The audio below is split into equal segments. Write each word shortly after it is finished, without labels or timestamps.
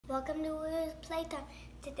Welcome to Will's Playtime.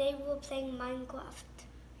 Today we're playing Minecraft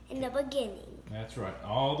in the beginning. That's right,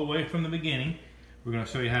 all the way from the beginning. We're going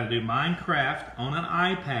to show you how to do Minecraft on an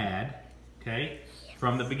iPad, okay,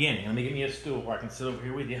 from the beginning. Let me get me a stool where I can sit over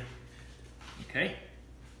here with you, okay?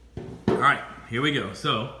 All right, here we go.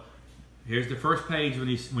 So, here's the first page when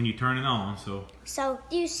you turn it on. So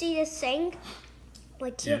do you see this thing?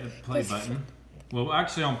 Yeah, the play button. Well,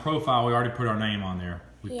 actually on profile, we already put our name on there.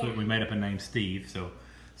 We made up a name, Steve, so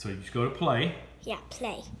you just go to play. Yeah,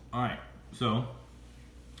 play. All right,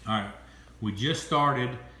 we just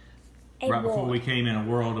started right before we came in a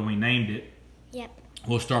world and we named it. Yep.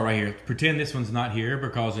 We'll start right here. Pretend this one's not here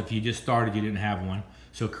because if you just started, you didn't have one.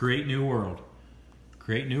 So create new world.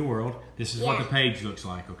 Create new world. This is what the page looks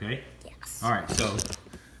like, okay? Yes. All right,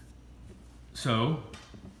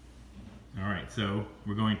 so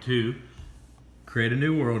we're going to create a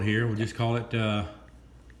new world here. We'll just call it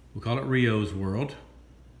Rio's world.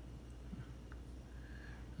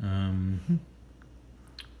 A,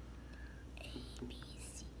 B,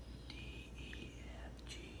 C, D, E, F,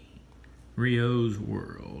 G. Rio's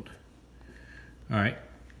world. All right.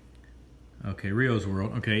 Okay, Rio's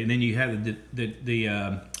world. Okay, and then you have the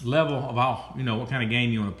level of all, what kind of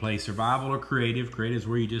game you want to play. Survival or creative. Creative is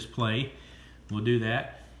where you just play. We'll do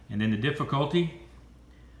that. And then the difficulty,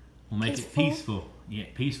 we'll make it peaceful. Yeah,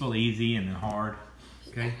 peaceful, easy, and then hard.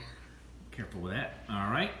 Okay. Careful with that. All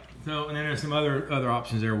right. So, and then there's some other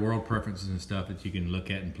options there, world preferences and stuff that you can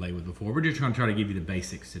look at and play with before. We're just going to try to give you the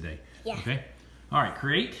basics today. Yeah. Okay. All right.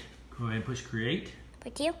 Create. Go ahead and push create.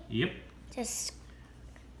 Put you? Yep. Just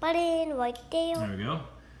button right there. There we go.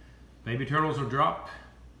 Baby turtles will drop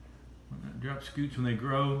scoots when they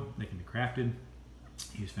grow. They can be crafted.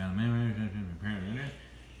 He's found them.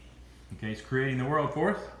 Okay, it's creating the world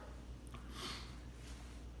for us.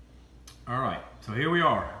 All right. So here we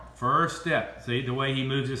are. First step, see the way he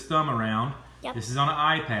moves his thumb around. Yep. This is on an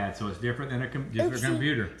iPad, so it's different than a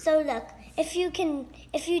computer. So look, if you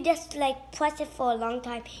just like press it for a long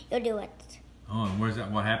time, you'll do it. Oh, and where's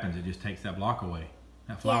that? What happens? It just takes that block away.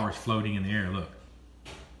 That flower's floating in the air. Look,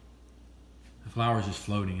 the flower's just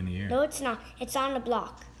floating in the air. No, it's not. It's on the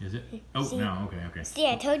block. Is it? Oh, see? No. Okay. See,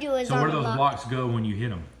 I told you it was on the block. So where do those blocks go when you hit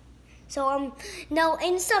them? So no,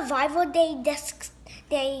 in survival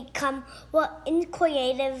they come. Well, in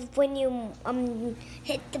creative, when you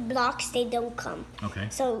hit the blocks, they don't come. Okay.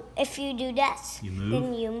 So if you do this,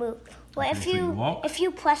 then you move. Well, okay, if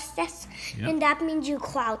you press this, then that means you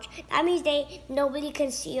crouch. That means nobody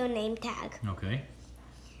can see your name tag. Okay.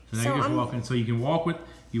 So now you're just walking. So you can walk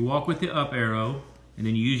with the up arrow, and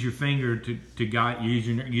then you use your finger to guide.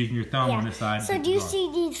 Using your thumb on the side. So do you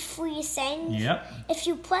see these three things? Yep. If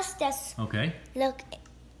you press this, okay. Look.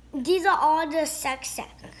 These are all the section.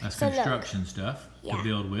 That's construction stuff to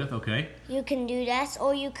build with. Okay. You can do this,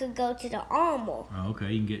 or you could go to the armor.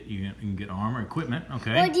 Okay, you can get armor equipment.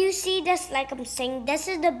 Okay. Well, do you see this? Like I'm saying, this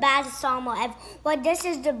is the best armor ever. Well, this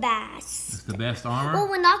is the best. It's the best armor. Well,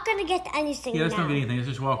 we're not gonna get anything. Yeah, let's not get anything. Let's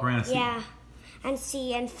just walk around and see. Yeah, and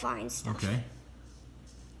see and find stuff. Okay.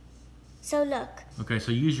 So look. Okay,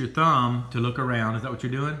 so use your thumb to look around. Is that what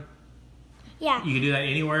you're doing? Yeah. You can do that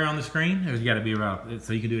anywhere on the screen? Or you got to be around,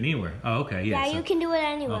 so you can do it anywhere? Oh, okay, yeah. Yeah, you can do it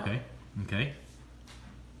anywhere. Okay.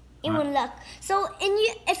 Even look. So,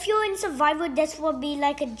 if you're in survival, this will be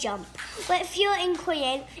like a jump. But if you're in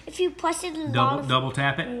creative, if you press it double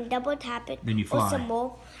tap it? Double tap it. Then you fly. Or some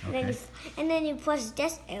more. Okay. And then you press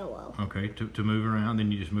this arrow. Okay, to move around.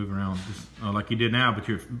 Then you just move around like you did now, but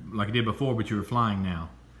like you did before, but you were flying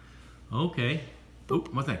now. Okay. Oh,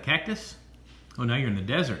 what's that, cactus? Oh, now you're in the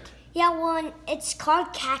desert. Yeah, it's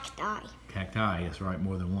called cacti. Cacti, that's right,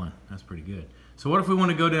 more than one. That's pretty good. So what if we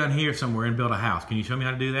want to go down here somewhere and build a house? Can you show me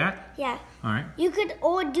how to do that? Yeah. All right. You could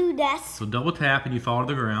or do this. So double tap and you fall to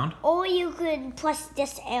the ground. Or you could press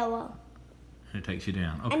this arrow. And it takes you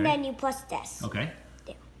down. Okay. And then you press this. Okay.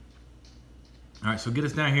 There. All right, so get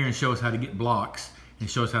us down here and show us how to get blocks and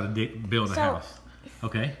show us how to build a house.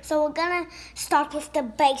 Okay. So we're going to start with the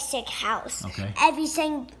basic house. Okay.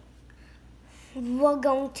 Everything we're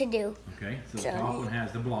going to do. Okay, so the top one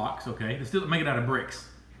has the blocks, okay. Let's make it out of bricks.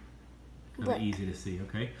 That'll be easy to see,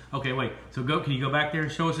 okay. Okay, wait, so can you go back there and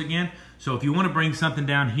show us again? So if you want to bring something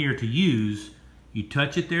down here to use, you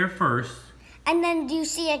touch it there first. And then do you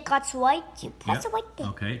see it got white? You press it right there.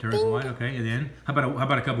 Okay, turns white, okay, and then, how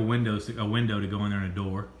about a couple windows, a window to go in there and a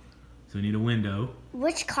door. So we need a window.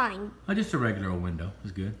 Which kind? Oh, just a regular old window,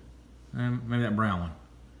 is good. Maybe that brown one.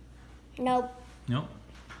 Nope. Nope.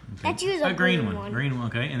 Okay. Let's use a green one. Green one,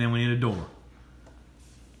 okay. And then we need a door.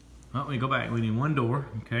 Well, we go back. We need one door,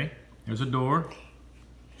 okay. There's a door.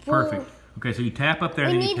 Perfect. Okay, so you tap up there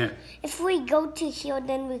We and then need, you tap. if we go to here,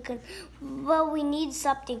 then we can. Well, we need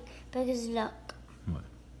something because look, What?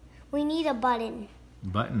 we need a button.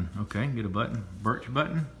 Button. Okay, get a button. Birch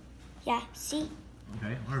button. Yeah, see?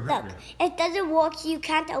 Okay, where's Look, that? it doesn't work. You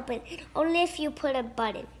can't open it. Only if you put a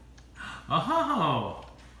button. Oh,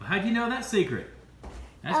 how'd you know that secret?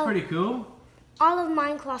 That's Oh. pretty cool. All of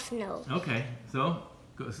Minecraft knows. Okay, so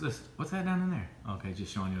what's that down in there? Okay,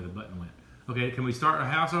 just showing you where the button went. Okay, can we start a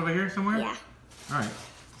house over here somewhere? Yeah. All right.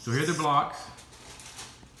 So here are the blocks.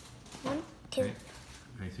 1, 2. Okay.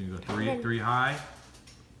 Okay, so you go three, Then- 3 high.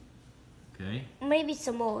 Okay. Maybe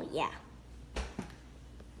some more. Yeah.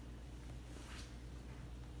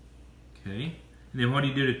 Okay. And then what do?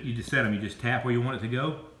 You just set them. You just tap where you want it to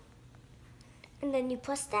go. And then you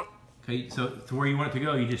press that. Okay. So to where you want it to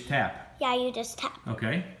go, you just tap. Yeah, you just tap.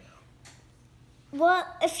 Okay. Well,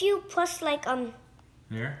 if you press like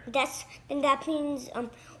There. then that means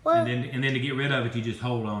well, And then to get rid of it, you just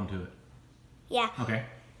hold on to it. yeah. Okay.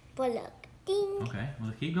 Well, look, ding. Okay. Well,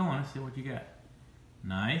 let's keep going. Let's see what you got.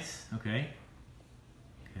 Nice. Okay.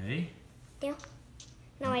 Okay. There.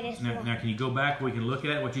 Now I just. Now can you go back? We can look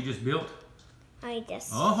at what you just built. I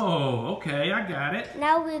just. Oh, okay. I got it.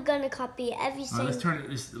 Now we're gonna copy everything. All right, let's turn it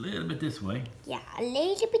just a little bit this way. Yeah, a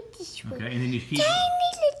little bit this way. Okay, and then you keep Tiny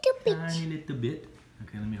little bit. tiny little bit.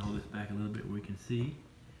 Okay, let me hold this back a little bit where we can see.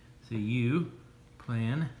 So you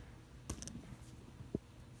plan.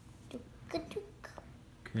 Dook-a-dook.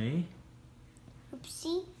 Okay.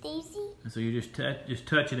 Oopsie daisy. And so you're just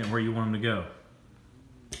touching it where you want them to go.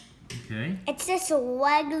 Okay. It's just a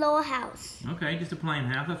regular house. Okay, just a plain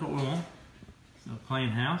house. That's what we want. So a plain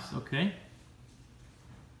house. Okay.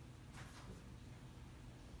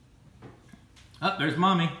 Oh, there's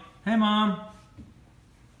Mommy. Hey, Mom.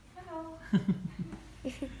 Hello.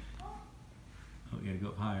 Oh, you gotta go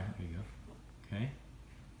up higher. There you go. Okay.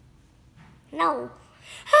 No.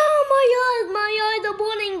 Oh my eyes are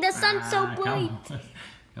burning. The sun's so Ah, bright. Come on.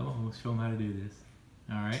 Come on, we'll show them how to do this.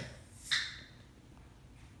 All right.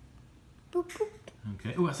 Boop, boop.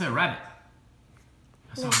 Okay. Oh, I saw a rabbit.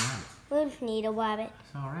 I saw a rabbit. We don't need a rabbit.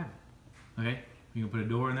 I saw a rabbit. Okay. You gonna put a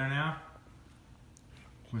door in there now?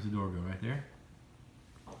 Where's the door go? Right there?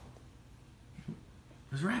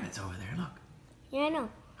 There's rabbits over there. Look. Yeah, I know.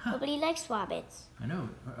 Nobody likes rabbits. I know.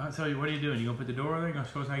 So what are you doing? You gonna put the door over there? You gonna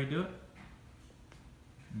show us how you do it?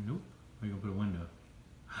 Nope. Or you gonna put a window?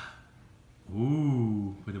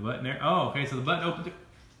 Ooh. Put the button there. Oh, okay. So the button opens it.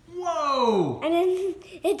 Whoa! And then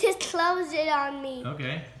it just closed it on me.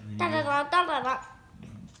 Okay. And Da, then da, you da, da, da, da.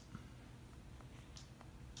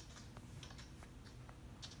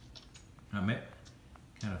 I met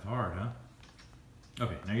kind of hard, huh?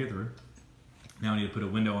 Okay, now you're through. Now we need to put a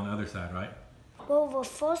window on the other side, right? Well, we're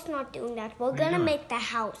first not doing that. We're What are you gonna doing? make the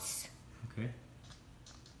house. Okay.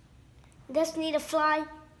 Just need to fly.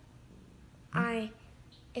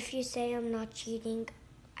 If you say I'm not cheating,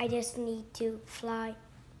 I just need to fly.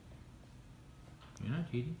 You're not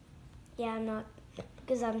cheating. Yeah, I'm not.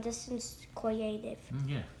 Because I'm just creative.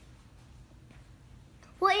 Yeah.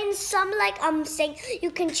 Well, in some, like I'm saying,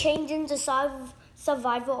 you can change into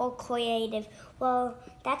survival or creative. Well,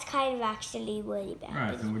 that's kind of actually really bad. All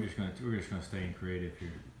right, so we're just gonna stay in creative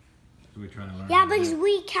here. So we're trying to learn. Yeah, how to do because it.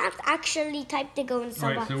 we can't actually type to go in Right,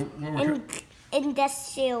 survival. so what we're in this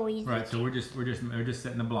series. Right, so we're just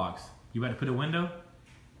setting the blocks. You about to put a window?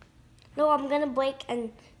 No, I'm gonna break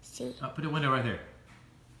and see. Oh, put a window right there.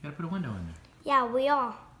 You gotta put a window in there. Yeah, we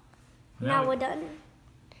are. Now we- we're done.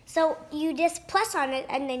 So you just press on it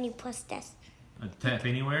and then you press this. Tap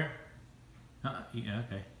anywhere? Yeah,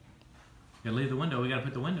 okay. You gotta leave the window. We gotta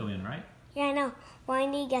put the window in, right? Yeah, I know. Well, I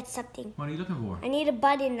need to get something. What are you looking for? I need a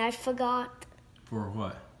button. I forgot For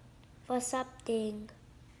what? for something.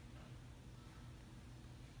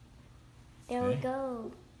 There we Okay.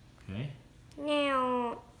 go. Okay.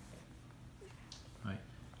 Now, Right.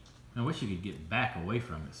 I wish you could get back away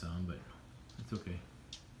from it some, but it's okay.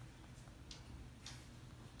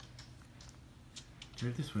 Turn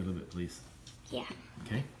it this way a little bit, please. yeah.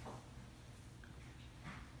 Okay.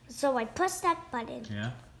 So I press that button.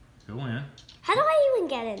 Yeah. Go in. How do I even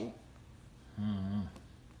get in?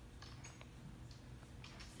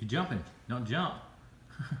 You're jumping. Don't jump.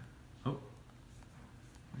 Oh. What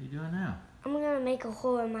are you doing now? I'm gonna make a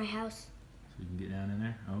hole in my house. So you can get down in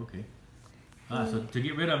there? Oh, okay. So to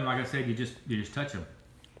get rid of them, like I said, you just touch them.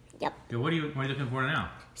 Yep. Okay, what are you looking for now?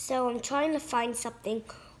 So I'm trying to find something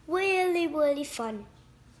really, really fun.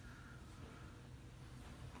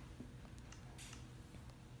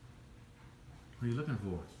 What are you looking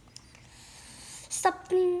for?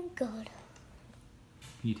 Something good.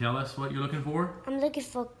 Can you tell us what you're looking for? I'm looking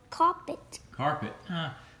for carpet. Carpet.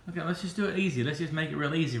 Okay, let's just do it easy. Let's just make it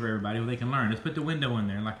real easy for everybody where they can learn. Let's put the window in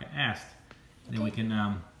there like I asked. And then we can,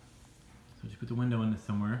 so just put the window in there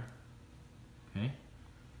somewhere. Okay.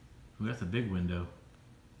 Ooh, that's a big window.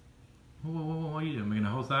 Whoa, whoa, whoa, what are you doing? Making the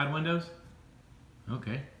whole side windows?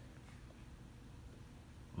 Okay.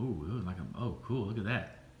 Ooh, it was like a, oh, cool, look at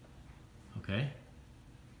that. Okay.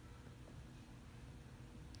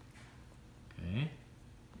 Okay.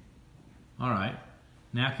 All right.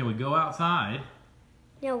 Now can we go outside?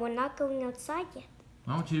 No, we're not going outside yet.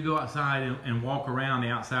 I want you to go outside and walk around the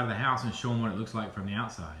outside of the house and show them what it looks like from the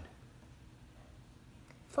outside.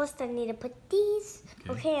 First, I need to put these.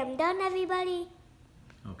 Okay, I'm done, everybody.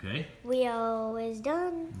 Okay. Rio is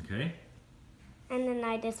done. Okay. And then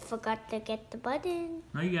I just forgot to get the button.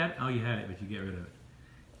 No, you got it. Oh, you had it, but you get rid of it.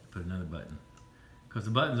 Put another button. Because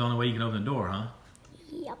the button's the only way you can open the door, huh?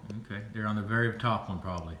 Yep. Okay. They're on the very top one,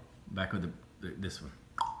 probably. Back with this one.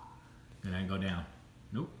 And then go down.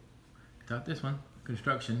 Nope. Top this one.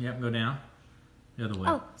 Construction. Yep, go down. The other way.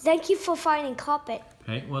 Oh, thank you for finding carpet.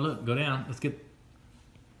 Okay, well, look, go down. Let's get...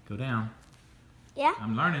 Go down. Yeah?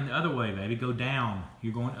 I'm learning the other way, baby. Go down.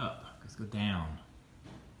 You're going up. Let's go down.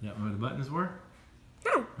 Is that where the buttons were?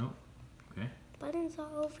 No. Nope. Okay. Buttons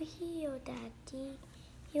are over here, Daddy.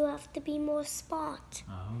 You have to be more smart.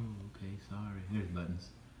 Oh, okay. Sorry. There's buttons.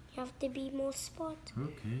 You have to be more smart.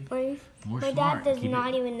 Okay. More My smart. dad does Keep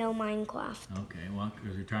not it- even know Minecraft. Okay, well,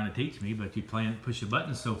 because you're trying to teach me, but you push the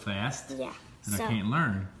buttons so fast, Yeah. and I can't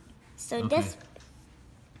learn. So Okay. this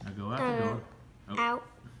Now go out the door. Oh, out.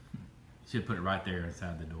 should put it right there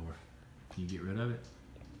inside the door. Can you get rid of it?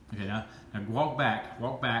 Okay, now walk back.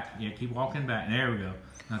 Walk back. Yeah, keep walking back. There we go.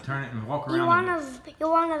 Now turn it and walk around. You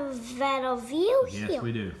want a better view here? Yes,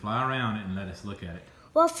 we do. Fly around it and let us look at it.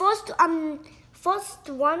 Well, first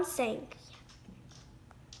one thing.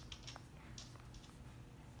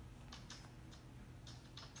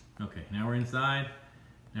 Okay, now we're inside.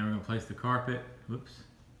 Now we're going to place the carpet. Whoops.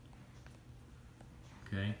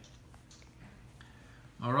 Okay.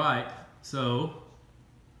 All right, so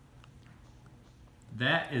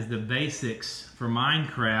that is the basics for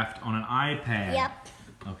Minecraft on an iPad. Yep.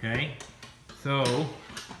 Okay, so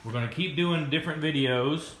we're going to keep doing different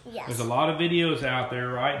videos. Yes. There's a lot of videos out there,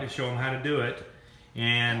 right, to show them how to do it.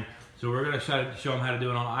 And so we're going to show them how to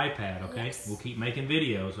do it on an iPad, okay? Yes. We'll keep making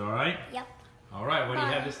videos, all right? Yep. All right, what do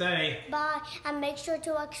you have to say? Bye. And make sure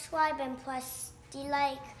to subscribe and press the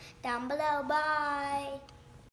like down below. Bye.